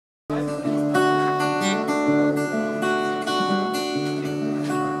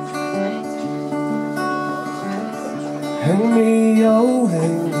Hang me, oh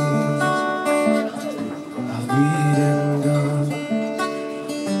hang me, I'll bleed and gone.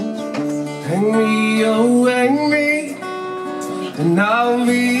 Hang me, oh hang me, and I'll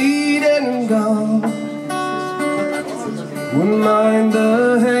bleed and gone. Wouldn't mind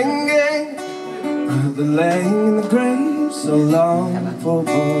the hanging, but the laying in the grave so long. For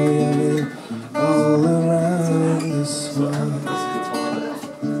boy, I've been all around this world.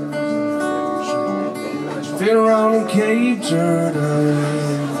 Been around Cape Jordan,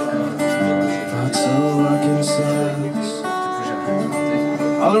 parts of Arkansas.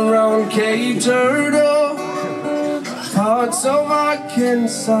 All around Cape Jordan, parts of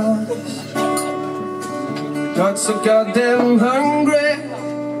Arkansas. Got so goddamn hungry,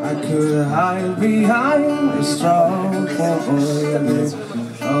 I could hide behind the straw. Oh boy, I've been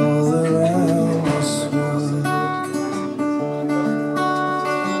all around this world.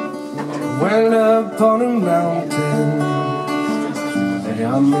 Went up on a mountain, there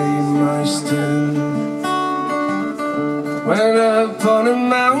I made my stand. Went up on a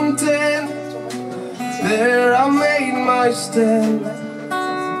mountain, there I made my stand.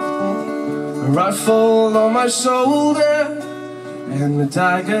 A rifle on my shoulder and a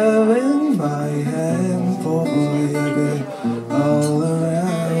dagger in my hand. Poor boy, I've been all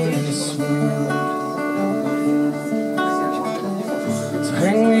around this world. So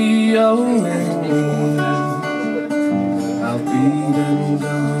hang me, oh hang me, I'll bleed and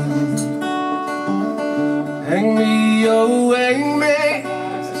gone. Hang me, oh hang me,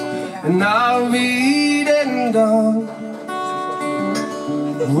 and I'll bleed and gone.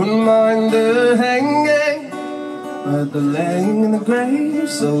 Wouldn't mind the hanging, but the laying in the grave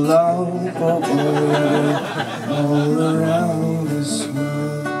so long. For boy, all around this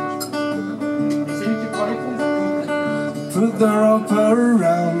world. Put the rope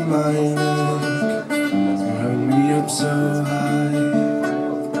around my neck, hung me up so high.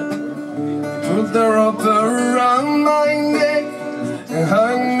 Put the rope around my neck and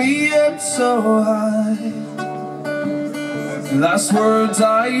hung me up so high. The last words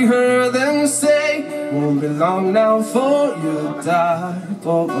I heard them say, won't be long now for you die.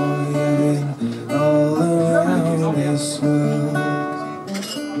 For boy, I've been all around this world.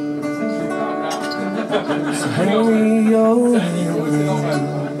 So hang me, oh hang me,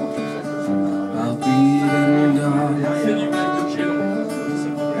 I'll bleed and gone.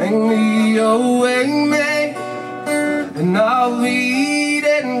 Hang me, oh hang me, and I'll bleed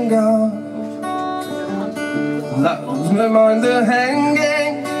and gone. Never mind the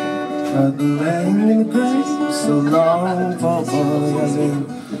hanging, but the laying in the grave so long. For boy, I've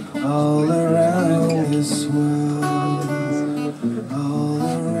been all around this world.